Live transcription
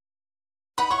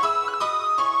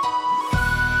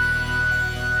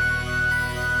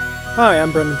Hi,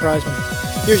 I'm Brendan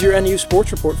Preisman. Here's your NU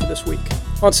Sports Report for this week.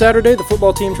 On Saturday, the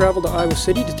football team traveled to Iowa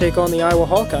City to take on the Iowa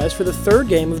Hawkeyes for the third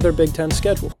game of their Big Ten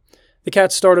schedule. The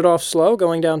Cats started off slow,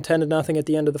 going down 10-0 at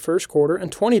the end of the first quarter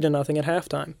and 20-0 at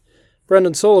halftime.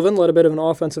 Brendan Sullivan led a bit of an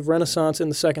offensive renaissance in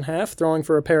the second half, throwing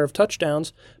for a pair of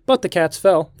touchdowns, but the Cats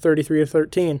fell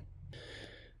 33-13.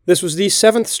 This was the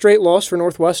seventh straight loss for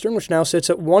Northwestern, which now sits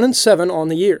at 1-7 on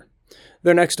the year.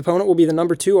 Their next opponent will be the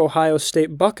number 2 Ohio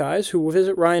State Buckeyes, who will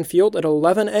visit Ryan Field at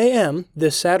 11 a.m.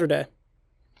 this Saturday.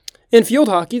 In field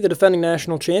hockey, the defending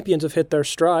national champions have hit their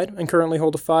stride and currently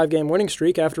hold a 5-game winning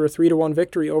streak after a 3-1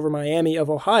 victory over Miami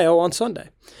of Ohio on Sunday.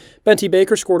 Benty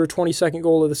Baker scored her 22nd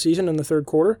goal of the season in the third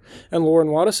quarter, and Lauren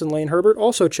Wattis and Lane Herbert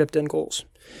also chipped in goals.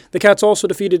 The Cats also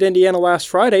defeated Indiana last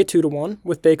Friday 2-1,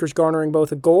 with Baker's garnering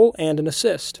both a goal and an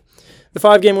assist. The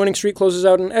 5-game winning streak closes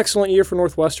out an excellent year for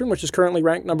Northwestern, which is currently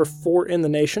ranked number 4 in the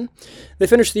nation. They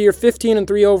finished the year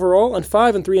 15-3 overall and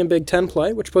 5-3 in Big Ten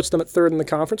play, which puts them at 3rd in the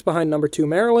conference behind number 2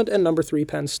 Maryland and number 3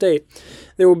 Penn State.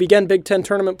 They will begin Big Ten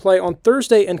tournament play on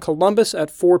Thursday in Columbus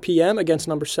at 4 p.m. against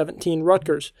number 17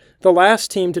 Rutgers, the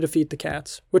last team to defeat the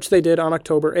Cats, which they did on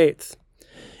October 8th.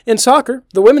 In soccer,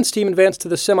 the women's team advanced to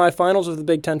the semifinals of the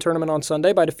Big Ten tournament on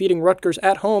Sunday by defeating Rutgers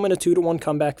at home in a 2-1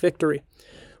 comeback victory.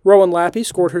 Rowan Lappy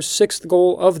scored her 6th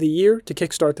goal of the year to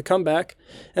kickstart the comeback,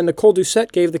 and Nicole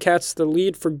Doucette gave the Cats the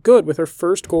lead for good with her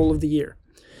first goal of the year.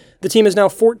 The team is now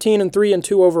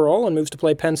 14-3-2 overall and moves to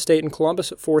play Penn State and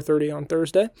Columbus at 4:30 on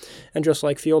Thursday, and just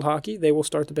like field hockey, they will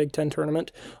start the Big Ten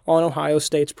tournament on Ohio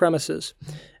State's premises.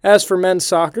 As for men's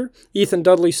soccer, Ethan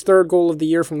Dudley's 3rd goal of the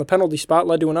year from the penalty spot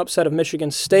led to an upset of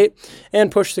Michigan State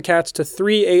and pushed the Cats to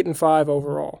 3-8-5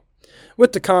 overall.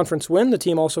 With the conference win, the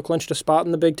team also clinched a spot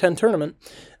in the Big Ten tournament.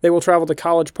 They will travel to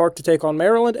College Park to take on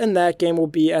Maryland, and that game will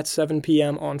be at 7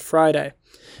 p.m. on Friday.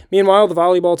 Meanwhile, the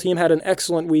volleyball team had an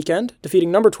excellent weekend,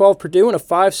 defeating number 12 Purdue in a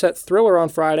 5-set thriller on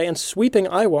Friday and sweeping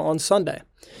Iowa on Sunday.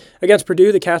 Against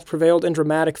Purdue, the Cats prevailed in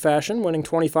dramatic fashion, winning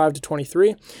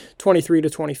 25-23,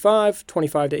 23-25,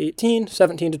 25-18,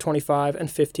 17-25, and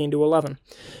 15-11.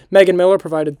 Megan Miller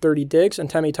provided 30 digs, and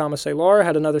Temi Thomas-Alar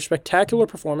had another spectacular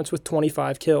performance with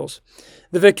 25 kills.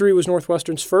 The victory was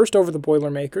Northwestern's first over the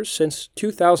Boilermakers since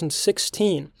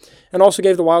 2016, and also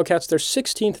gave the Wildcats their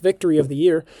 16th victory of the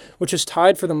year, which is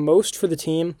tied for the most for the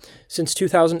team since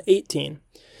 2018.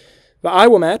 The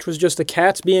Iowa match was just the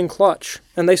Cats being clutch,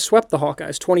 and they swept the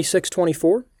Hawkeyes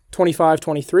 26-24,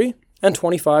 25-23, and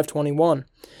 25-21.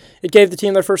 It gave the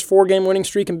team their first 4-game winning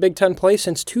streak in Big Ten play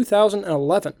since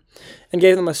 2011, and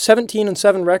gave them a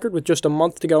 17-7 record with just a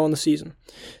month to go in the season.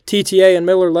 TTA and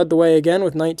Miller led the way again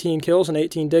with 19 kills and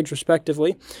 18 digs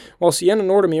respectively, while Sienna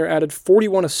Nordemir added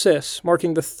 41 assists,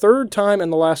 marking the 3rd time in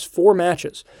the last 4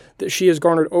 matches that she has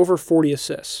garnered over 40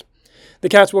 assists. The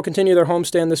Cats will continue their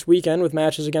homestand this weekend with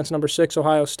matches against number 6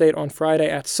 Ohio State on Friday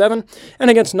at 7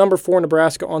 and against number 4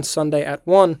 Nebraska on Sunday at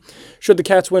 1. Should the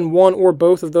Cats win one or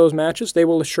both of those matches, they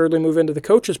will assuredly move into the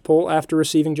coaches' poll after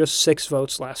receiving just 6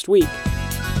 votes last week.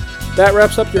 That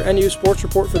wraps up your NU Sports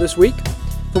Report for this week.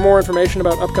 For more information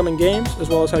about upcoming games, as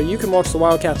well as how you can watch the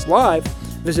Wildcats live,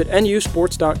 visit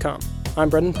nusports.com. I'm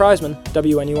Brendan Preisman,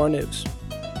 WNUR News.